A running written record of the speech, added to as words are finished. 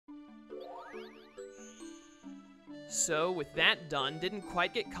So, with that done, didn't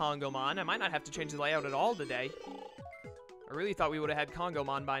quite get Kongomon. I might not have to change the layout at all today. I really thought we would have had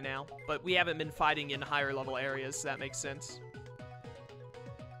Kongomon by now, but we haven't been fighting in higher level areas, so that makes sense.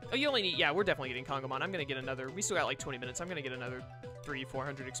 Oh, you only need, yeah, we're definitely getting Kongomon. I'm gonna get another, we still got like 20 minutes. I'm gonna get another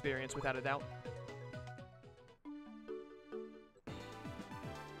 300-400 experience without a doubt.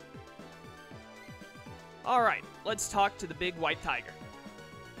 Alright, let's talk to the big white tiger.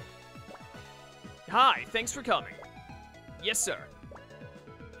 Hi, thanks for coming. Yes, sir.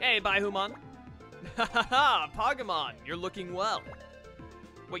 Hey, Baihuman. Ha ha ha, Pagumon, you're looking well.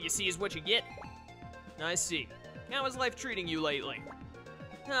 What you see is what you get. I see. How is life treating you lately?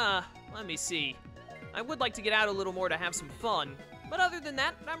 Let me see. I would like to get out a little more to have some fun, but other than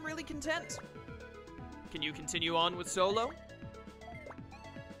that, I'm really content. Can you continue on with solo?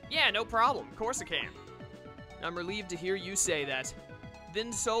 Yeah, no problem. Of course I can. I'm relieved to hear you say that.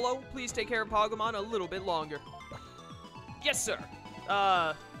 Then Solo, please take care of Pagumon a little bit longer. Yes, sir.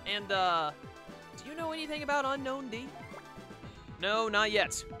 Do you know anything about Unknown D? No, not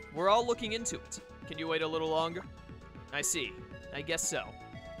yet. We're all looking into it. Can you wait a little longer? I see. I guess so.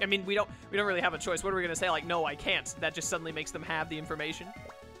 I mean, we don't really have a choice. What are we gonna say? Like, no, I can't. That just suddenly makes them have the information.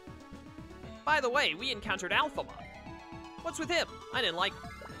 By the way, we encountered Alphamon. What's with him? I didn't like him.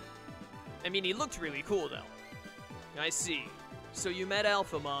 I mean, he looked really cool, though. I see. So you met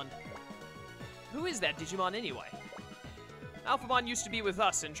Alphamon. Who is that Digimon anyway? Alphamon used to be with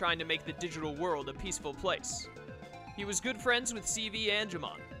us in trying to make the digital world a peaceful place. He was good friends with CV and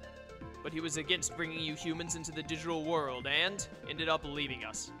Dejimon, but he was against bringing you humans into the digital world and ended up leaving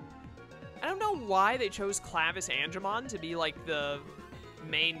us. I don't know why they chose Clavis Angemon to be like the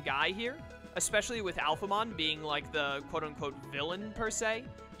main guy here, especially with Alphamon being like the quote-unquote villain per se.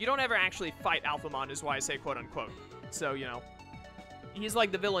 You don't ever actually fight Alphamon is why I say quote-unquote. So, you know, he's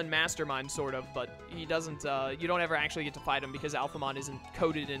like the villain mastermind sort of, but he doesn't, you don't ever actually get to fight him because Alphamon isn't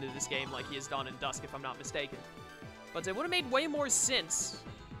coded into this game like he is Dawn and Dusk if I'm not mistaken. But it would have made way more sense.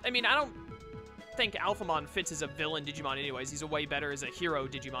 I mean, I don't think Alphamon fits as a villain Digimon anyways. He's a way better as a hero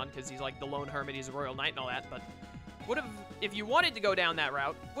Digimon because he's like the lone hermit, he's a royal knight and all that, but would have, if you wanted to go down that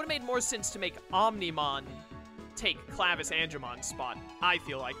route, would have made more sense to make Omnimon take Clavis Angemon's spot, I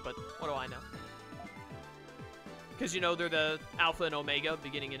feel like, but what do I know? Because, you know, they're the Alpha and Omega,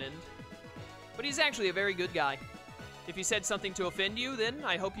 beginning and end. But he's actually a very good guy. If he said something to offend you, then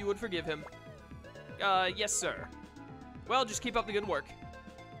I hope you would forgive him. Yes, sir. Well, just keep up the good work.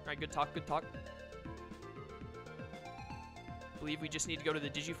 All right, good talk, good talk. Believe we just need to go to the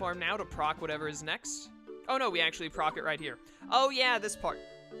Digi-Farm now to proc whatever is next. Oh, no, we actually proc it right here. Oh, yeah, this part.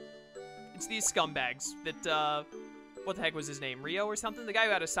 It's these scumbags that, what the heck was his name? Rio or something? The guy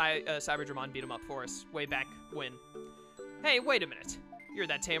who had a Cyberdramon beat him up for us way back when. Hey, wait a minute. You're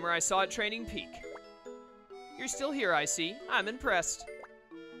that Tamer I saw at Training Peak. You're still here, I see. I'm impressed.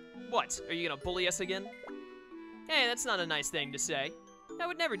 What? Are you gonna bully us again? Hey, that's not a nice thing to say. I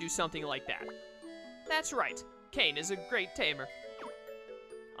would never do something like that. That's right. Kane is a great tamer.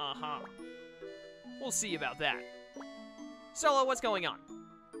 Uh-huh. We'll see about that. Solo, what's going on?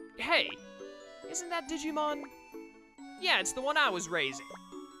 Hey, isn't that Digimon? Yeah, it's the one I was raising.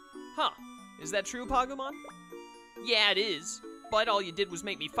 Huh. Is that true, Pagumon? Yeah, it is. But all you did was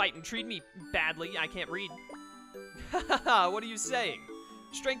make me fight and treat me badly. I can't read. Haha, what are you saying?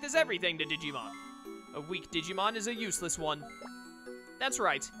 Strength is everything to Digimon. A weak Digimon is a useless one. That's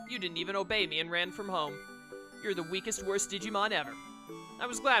right. You didn't even obey me and ran from home. You're the weakest, worst Digimon ever. I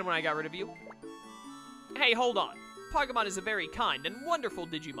was glad when I got rid of you. Hey, hold on. Pagumon is a very kind and wonderful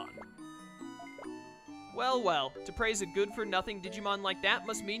Digimon. Well, well, to praise a good-for-nothing Digimon like that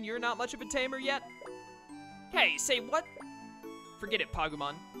must mean you're not much of a tamer yet? Hey, say what? Forget it,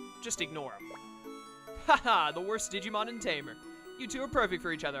 Pagumon. Just ignore him. Haha, the worst Digimon and tamer. You two are perfect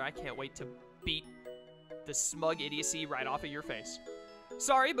for each other. I can't wait to beat the smug idiocy right off of your face.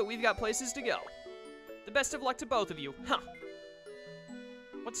 Sorry, but we've got places to go. The best of luck to both of you. Huh.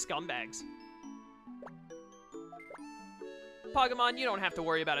 What scumbags? Pagumon, you don't have to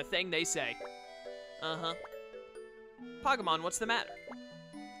worry about a thing they say. Uh-huh. Pagumon, what's the matter?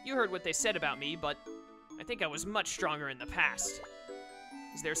 You heard what they said about me, but I think I was much stronger in the past.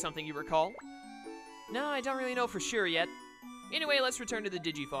 Is there something you recall? No, I don't really know for sure yet. Anyway, let's return to the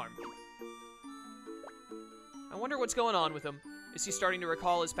Digi-Farm. I wonder what's going on with him. Is he starting to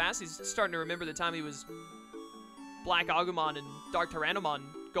recall his past? He's starting to remember the time he was Black Agumon and Dark Tyrannomon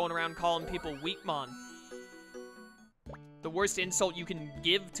going around calling people Weakmon. The worst insult you can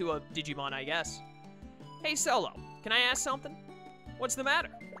give to a Digimon, I guess. Hey, Solo, can I ask something? What's the matter?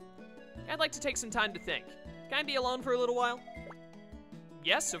 I'd like to take some time to think. Can I be alone for a little while?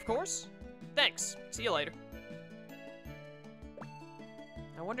 Yes, of course. Thanks. See you later.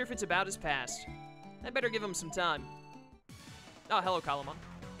 I wonder if it's about his past. I better give him some time. Oh, hello, Kalamon.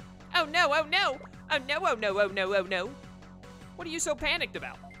 Oh no, oh no! Oh no, oh no, oh no, oh no! What are you so panicked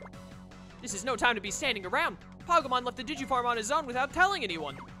about? This is no time to be standing around. Pagumon left the Digi-Farm on his own without telling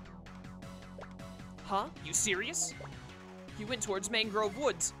anyone. Huh? You serious? He went towards Mangrove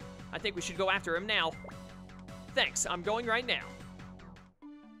Woods. I think we should go after him now. Thanks, I'm going right now.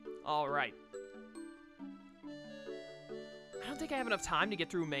 All right. I don't think I have enough time to get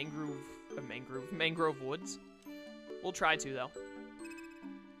through Mangrove Woods. We'll try to, though.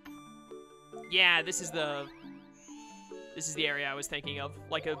 Yeah, this is the area I was thinking of,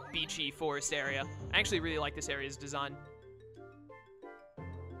 like a beachy forest area. I actually really like this area's design.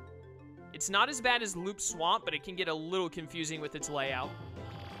 It's not as bad as Loop Swamp, but it can get a little confusing with its layout.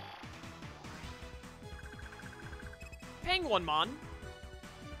 Penguinmon.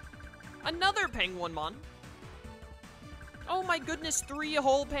 Another Penguinmon. Oh my goodness, 3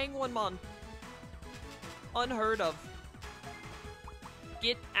 whole Penguinmon. Unheard of.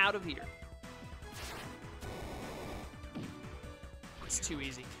 Get out of here. It's too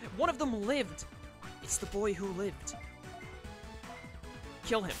easy. One of them lived. It's the boy who lived.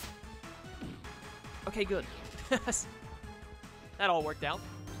 Kill him. Okay, good. That all worked out.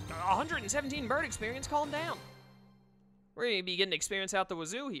 117 bird experience, calm down. We're gonna be getting experience out the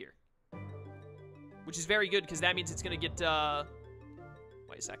wazoo here. Which is very good, because that means it's gonna get,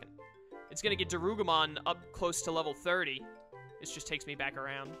 wait a second. It's gonna get Darugumon up close to level 30. This just takes me back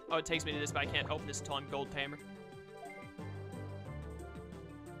around. Oh, it takes me to this, but I can't open this until I'm Gold Tamer.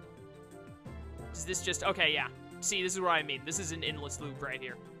 Is this just, okay, yeah. See, this is what I mean. This is an endless loop right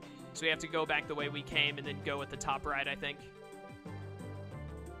here. So we have to go back the way we came and then go at the top right, I think. What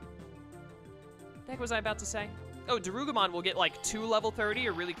the heck was I about to say? Oh, Darugumon will get like 2 level 30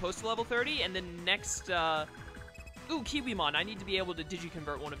 or really close to level 30, and then next, ooh, Kiwimon, I need to be able to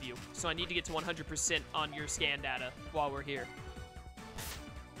digi-convert one of you. So I need to get to 100% on your scan data while we're here.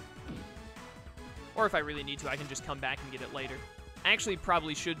 Or if I really need to, I can just come back and get it later. I actually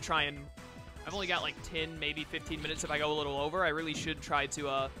probably should try and... I've only got like 10, maybe 15 minutes if I go a little over. I really should try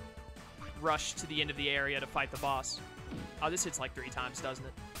to rush to the end of the area to fight the boss. Oh, this hits like 3 times, doesn't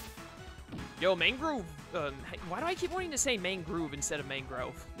it? Yo, Mangrove... why do I keep wanting to say Mangrove instead of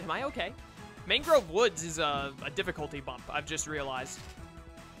Mangrove? Am I okay? Mangrove Woods is a difficulty bump, I've just realized.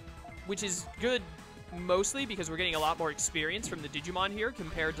 Which is good mostly because we're getting a lot more experience from the Digimon here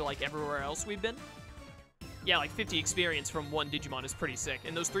compared to like everywhere else we've been. Yeah, like 50 experience from 1 Digimon is pretty sick,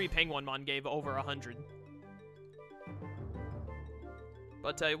 and those 3 Penguinmon gave over 100.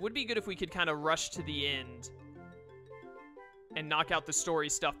 But it would be good if we could kind of rush to the end and knock out the story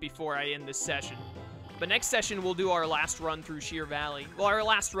stuff before I end this session. But next session, we'll do our last run through Sheer Valley. Well, our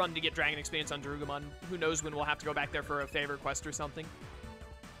last run to get Dragon Experience on Darugumon. Who knows when we'll have to go back there for a favor quest or something.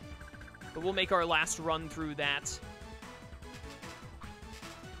 But we'll make our last run through that.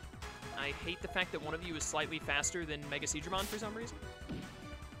 I hate the fact that one of you is slightly faster than Mega Seadramon for some reason.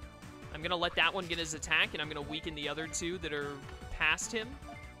 I'm gonna let that one get his attack, and I'm gonna weaken the other 2 that are past him.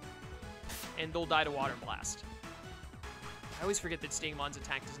 And they'll die to Water Blast. I always forget that Stingmon's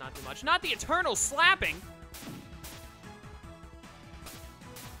attack does not do much. Not the Eternal Slapping!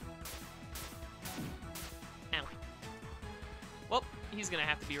 Ow. Well, he's gonna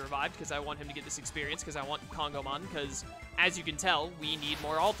have to be revived, because I want him to get this experience, because I want Kongomon, because, as you can tell, we need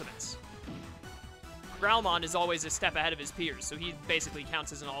more ultimates. Growlmon is always a step ahead of his peers, so he basically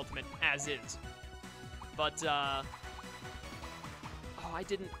counts as an ultimate as is. But, oh, I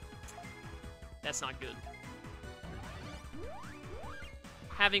didn't... That's not good.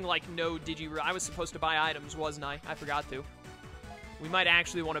 Having, like, no I was supposed to buy items, wasn't I? I forgot to. We might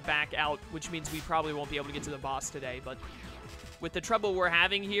actually want to back out, which means we probably won't be able to get to the boss today, but with the trouble we're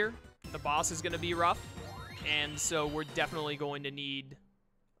having here, the boss is going to be rough, and so we're definitely going to need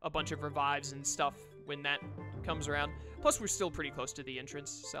a bunch of revives and stuff when that comes around. Plus, we're still pretty close to the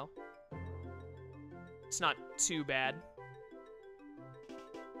entrance, so it's not too bad.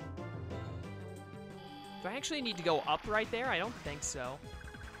 Do I actually need to go up right there? I don't think so.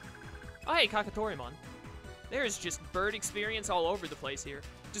 Oh, hey, Kakatorimon. There's just bird experience all over the place here.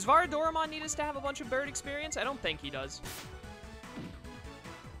 Does Varadoramon need us to have a bunch of bird experience? I don't think he does.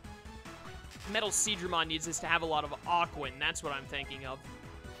 Metal Seadramon needs us to have a lot of Aquin. That's what I'm thinking of.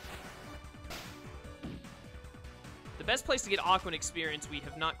 The best place to get Aquin experience we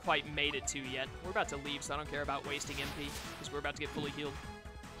have not quite made it to yet. We're about to leave, so I don't care about wasting MP, because we're about to get fully healed.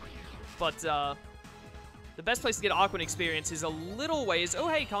 But, the best place to get Aquin experience is a little ways... Oh,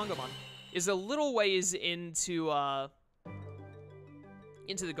 hey, Kongomon. Is a little ways into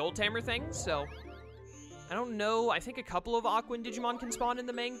the Gold Tamer thing, so... I don't know. I think a couple of Aquan Digimon can spawn in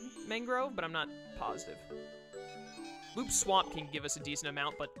the Mangrove, but I'm not positive. Loop Swamp can give us a decent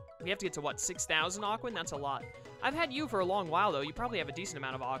amount, but we have to get to, what, 6,000 Aquan? That's a lot. I've had you for a long while, though. You probably have a decent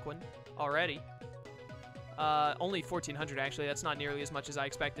amount of Aquan already. Only 1,400, actually. That's not nearly as much as I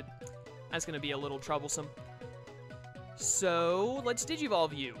expected. That's going to be a little troublesome. So, let's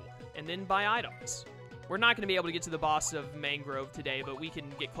Digivolve you, and then buy items. We're not going to be able to get to the boss of Mangrove today, but we can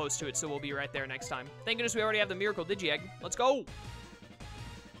get close to it, so we'll be right there next time. Thank goodness we already have the Miracle Digi-Egg. Let's go!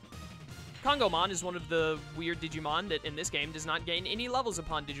 Kongomon is one of the weird Digimon that in this game does not gain any levels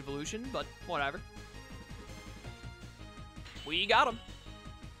upon Digivolution, but whatever. We got him!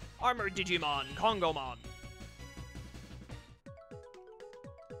 Armored Digimon, Kongomon.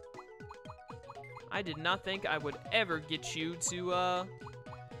 I did not think I would ever get you to,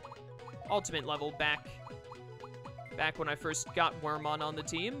 ultimate level back when I first got Wormmon on the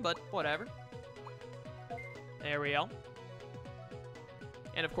team, but whatever. There we go.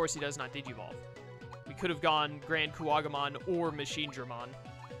 And of course he does not Digivolve. We could have gone Grand Kuwagamon or Machine Dramon,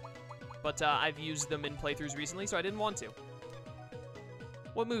 but I've used them in playthroughs recently, so I didn't want to.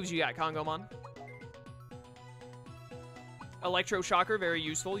 What moves you got, Kongomon? Electro Shocker, very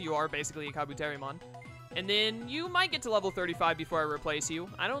useful. You are basically a Kabuterimon. And then you might get to level 35 before I replace you.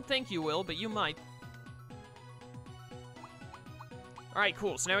 I don't think you will, but you might. Alright,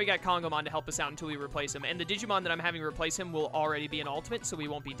 cool. So now we got Kongomon to help us out until we replace him. And the Digimon that I'm having replace him will already be an ultimate, so we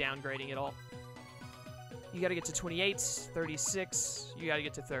won't be downgrading at all. You gotta get to 28, 36, you gotta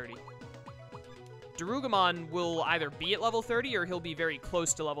get to 30. Darugamon will either be at level 30 or he'll be very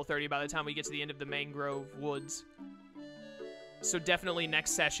close to level 30 by the time we get to the end of the Mangrove Woods. So definitely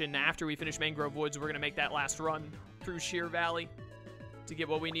next session, after we finish Mangrove Woods, we're gonna make that last run through Sheer Valley to get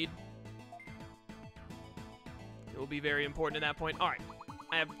what we need. It will be very important at that point. All right,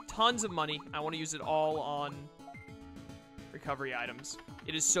 I have tons of money. I want to use it all on recovery items.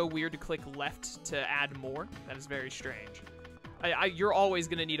 It is so weird to click left to add more. That is very strange. You're always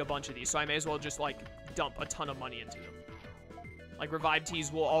going to need a bunch of these, so I may as well just, like, dump a ton of money into them. Like, Revive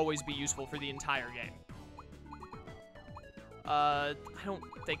Teas will always be useful for the entire game. I don't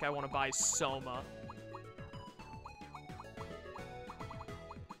think I want to buy Soma.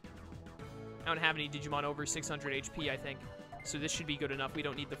 I don't have any Digimon over 600 HP, I think. So this should be good enough. We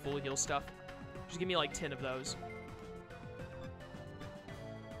don't need the full heal stuff. Just give me like 10 of those.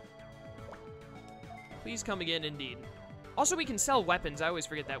 Please come again, indeed. Also, we can sell weapons. I always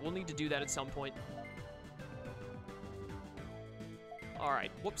forget that. We'll need to do that at some point.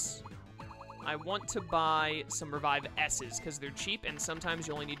 Alright, whoops. I want to buy some Revive S's because they're cheap and sometimes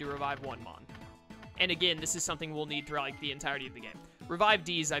you only need to revive one Mon. And again, this is something we'll need throughout like, the entirety of the game. Revive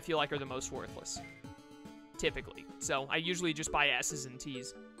Ds, I feel like, are the most worthless. Typically. So, I usually just buy S's and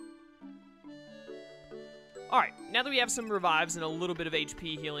T's. Alright, now that we have some revives and a little bit of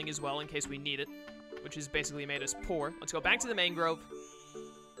HP healing as well in case we need it, which has basically made us poor, let's go back to the Mangrove.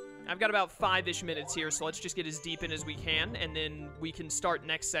 I've got about 5-ish minutes here, so let's just get as deep in as we can, and then we can start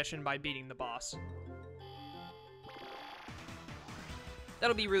next session by beating the boss.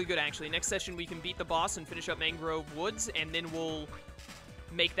 That'll be really good, actually. Next session, we can beat the boss and finish up Mangrove Woods, and then we'll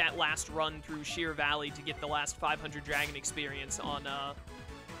make that last run through Sheer Valley to get the last 500 Dragon experience on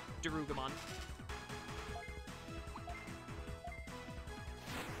Darugamon.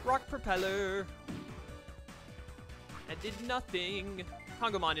 Rock Propeller. I did nothing.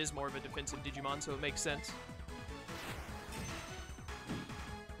 Kongomon is more of a defensive Digimon, so it makes sense.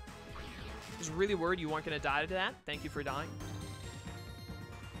 I was really worried you weren't going to die to that. Thank you for dying.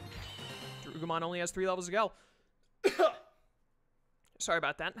 Darugamon only has 3 levels to go. Sorry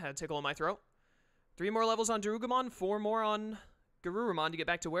about that. I had a tickle in my throat. 3 more levels on Darugamon, 4 more on Garurumon to get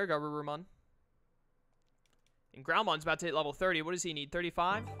back to where Garurumon. And Groundmon's about to hit level 30. What does he need?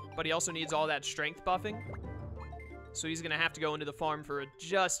 35? But he also needs all that strength buffing. So he's going to have to go into the farm for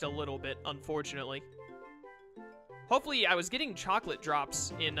just a little bit, unfortunately. Hopefully, I was getting chocolate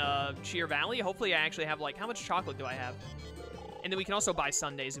drops in Sheer Valley. Hopefully, I actually have, like, how much chocolate do I have? And then we can also buy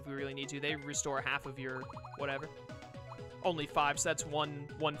Sundays if we really need to. They restore half of your whatever. Only 5, so that's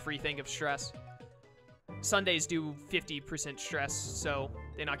one free thing of stress. Sundays do 50% stress, so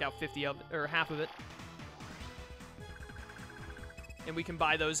they knock out 50 of it, or half of it. And we can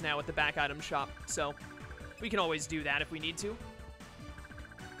buy those now at the back item shop, so we can always do that if we need to.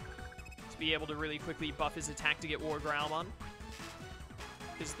 To be able to really quickly buff his attack to get War Growlmon.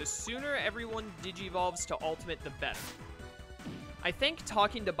 Because the sooner everyone digivolves to ultimate, the better. I think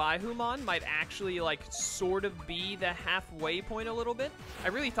talking to Baihumon might actually, like, sort of be the halfway point a little bit. I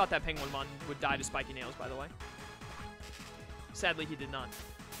really thought that Penguinmon would die to Spiky Nails, by the way. Sadly, he did not.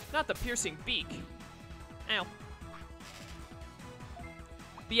 Not the piercing beak. Ow.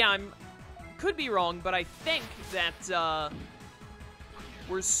 But yeah, could be wrong, but I think that,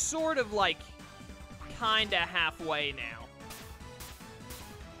 we're sort of, like, kinda halfway now.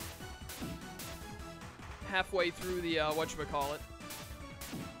 Halfway through the, whatchamacallit.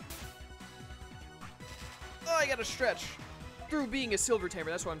 Oh, I gotta stretch. Through being a silver tamer,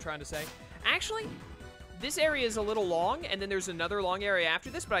 that's what I'm trying to say. Actually, this area is a little long, and then there's another long area after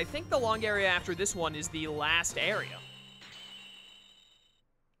this, but I think the long area after this one is the last area.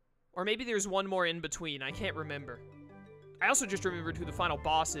 Or maybe there's one more in between, I can't remember. I also just remembered who the final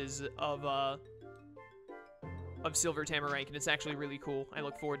boss is of Silver Tamer rank, and it's actually really cool. I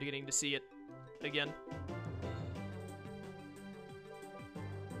look forward to getting to see it again.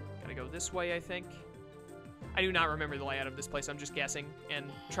 Gotta go this way, I think. I do not remember the layout of this place. I'm just guessing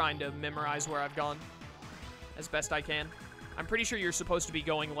and trying to memorize where I've gone as best I can. I'm pretty sure you're supposed to be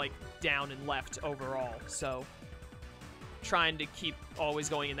going, like, down and left overall, so trying to keep always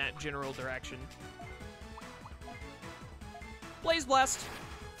going in that general direction. Blaze Blast.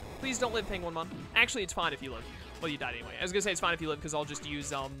 Please don't live, Penguinmon. Actually, it's fine if you live. Well, you died anyway. I was gonna say it's fine if you live, because I'll just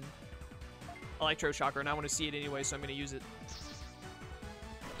use, Electroshocker, and I want to see it anyway, so I'm gonna use it.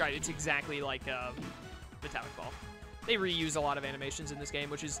 Right, it's exactly like, Metallic Ball. They reuse a lot of animations in this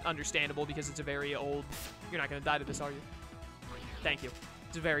game, which is understandable because it's a very old... You're not gonna die to this, are you? Thank you.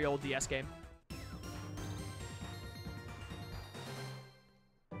 It's a very old DS game.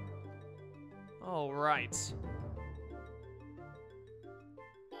 Alright.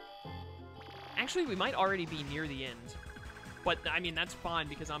 Actually, we might already be near the end. But, I mean, that's fine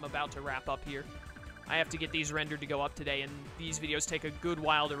because I'm about to wrap up here. I have to get these rendered to go up today, and these videos take a good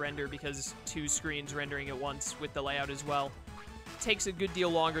while to render because 2 screens rendering at once with the layout as well. It takes a good deal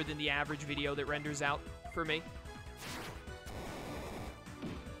longer than the average video that renders out for me.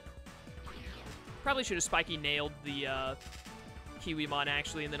 Probably should have Spiky nailed the Kiwimon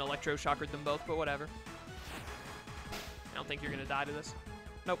actually and then Electroshockered them both, but whatever. I don't think you're gonna die to this.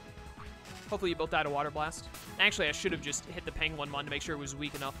 Nope. Hopefully you both died to Water Blast. Actually, I should have just hit the Penguinmon to make sure it was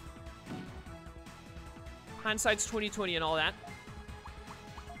weak enough. Hindsight's 20/20 and all that.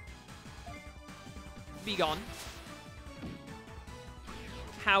 Be gone.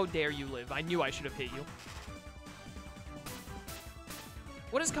 How dare you live? I knew I should have hit you.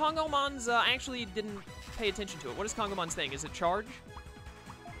 What is Kongomon's, I actually didn't pay attention to it. What is Kongomon's thing? Is it charge?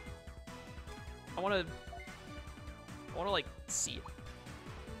 I wanna, like, see it.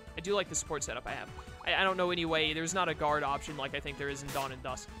 I do like the support setup I have. I don't know any way. There's not a guard option like I think there is in Dawn and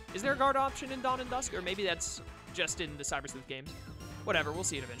Dusk. Is there a guard option in Dawn and Dusk? Or maybe that's just in the Cyber Sleuth games. Whatever, we'll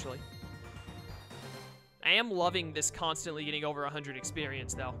see it eventually. I am loving this constantly getting over 100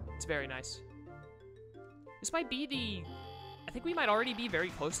 experience, though. It's very nice. This might be the... I think we might already be very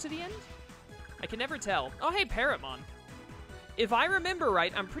close to the end? I can never tell. Oh, hey, Parrotmon. If I remember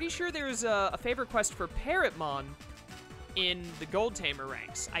right, I'm pretty sure there's a favor quest for Parrotmon in the Gold Tamer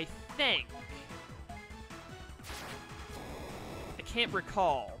ranks. I think. I can't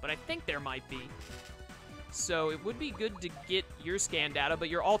recall, but I think there might be. So it would be good to get your scan data, but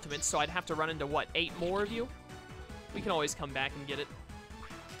you're ultimate, so I'd have to run into, what, 8 more of you? We can always come back and get it.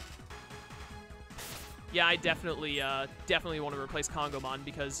 Yeah, I definitely want to replace Kongomon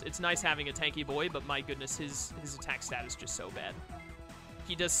because it's nice having a tanky boy, but my goodness, his attack stat is just so bad.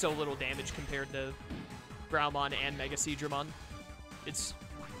 He does so little damage compared to Growlmon and Mega Seadramon. It's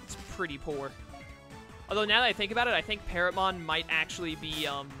pretty poor. Although now that I think about it, I think Parrotmon might actually be,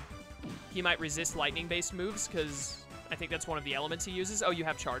 he might resist lightning-based moves, because I think that's one of the elements he uses. Oh, you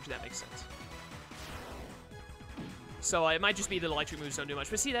have charge, that makes sense. So it might just be that electric moves don't do much.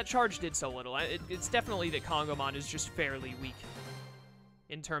 But see, that charge did so little. It's definitely that Kongomon is just fairly weak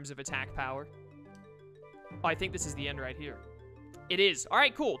in terms of attack power. Oh, I think this is the end right here. It is. All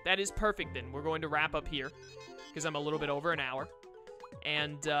right, cool. That is perfect then. We're going to wrap up here because I'm a little bit over an hour.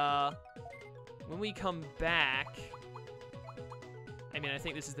 And when we come back... I mean, I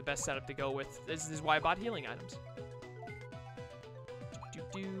think this is the best setup to go with. This is why I bought healing items.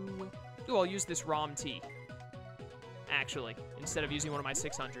 Ooh, I'll use this ROM T. Actually, instead of using one of my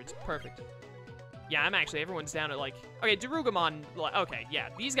 600s. Perfect. Yeah, everyone's down at, like... Okay, Darugamon... Okay, yeah,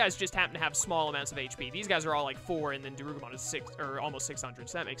 these guys just happen to have small amounts of HP. These guys are all, like, 4, and then Darugamon is 6, or almost 600,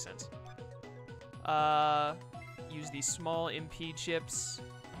 so that makes sense. Use these small MP chips,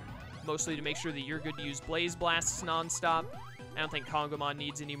 mostly to make sure that you're good to use Blaze Blasts non-stop. I don't think Kongomon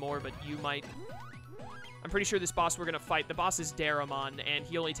needs any more, but you might. I'm pretty sure this boss we're going to fight, the boss is Daramon, and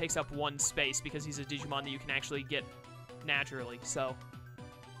he only takes up 1 space because he's a Digimon that you can actually get naturally. So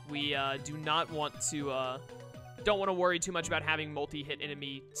we do not want to, don't want to worry too much about having multi-hit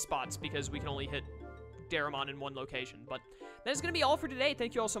enemy spots because we can only hit Dejimon in one location. But that is going to be all for today.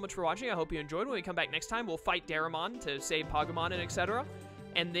 Thank you all so much for watching. I hope you enjoyed. When we come back next time, we'll fight Dejimon to save Pagumon and etc.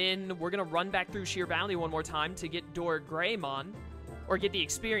 And then we're going to run back through Sheer Valley one more time to get Dorgreymon, or get the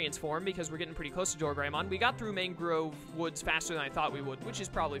experience for him, because we're getting pretty close to Dorgreymon. We got through Mangrove Woods faster than I thought we would, which is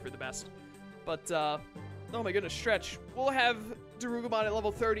probably for the best. But, oh my goodness, Stretch. We'll have Darugumon at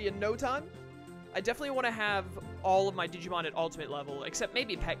level 30 in no time. I definitely want to have all of my Digimon at ultimate level, except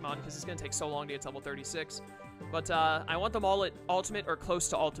maybe Pekmon, because it's going to take so long to get to level 36. But I want them all at ultimate or close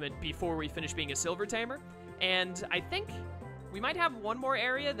to ultimate before we finish being a Silver Tamer. And I think we might have one more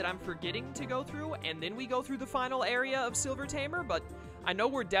area that I'm forgetting to go through, and then we go through the final area of Silver Tamer, but I know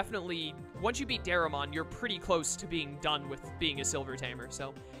we're definitely, once you beat Dejimon, you're pretty close to being done with being a Silver Tamer,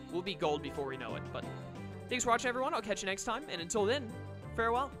 so we'll be gold before we know it. But thanks for watching, everyone. I'll catch you next time, and until then,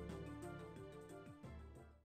 farewell.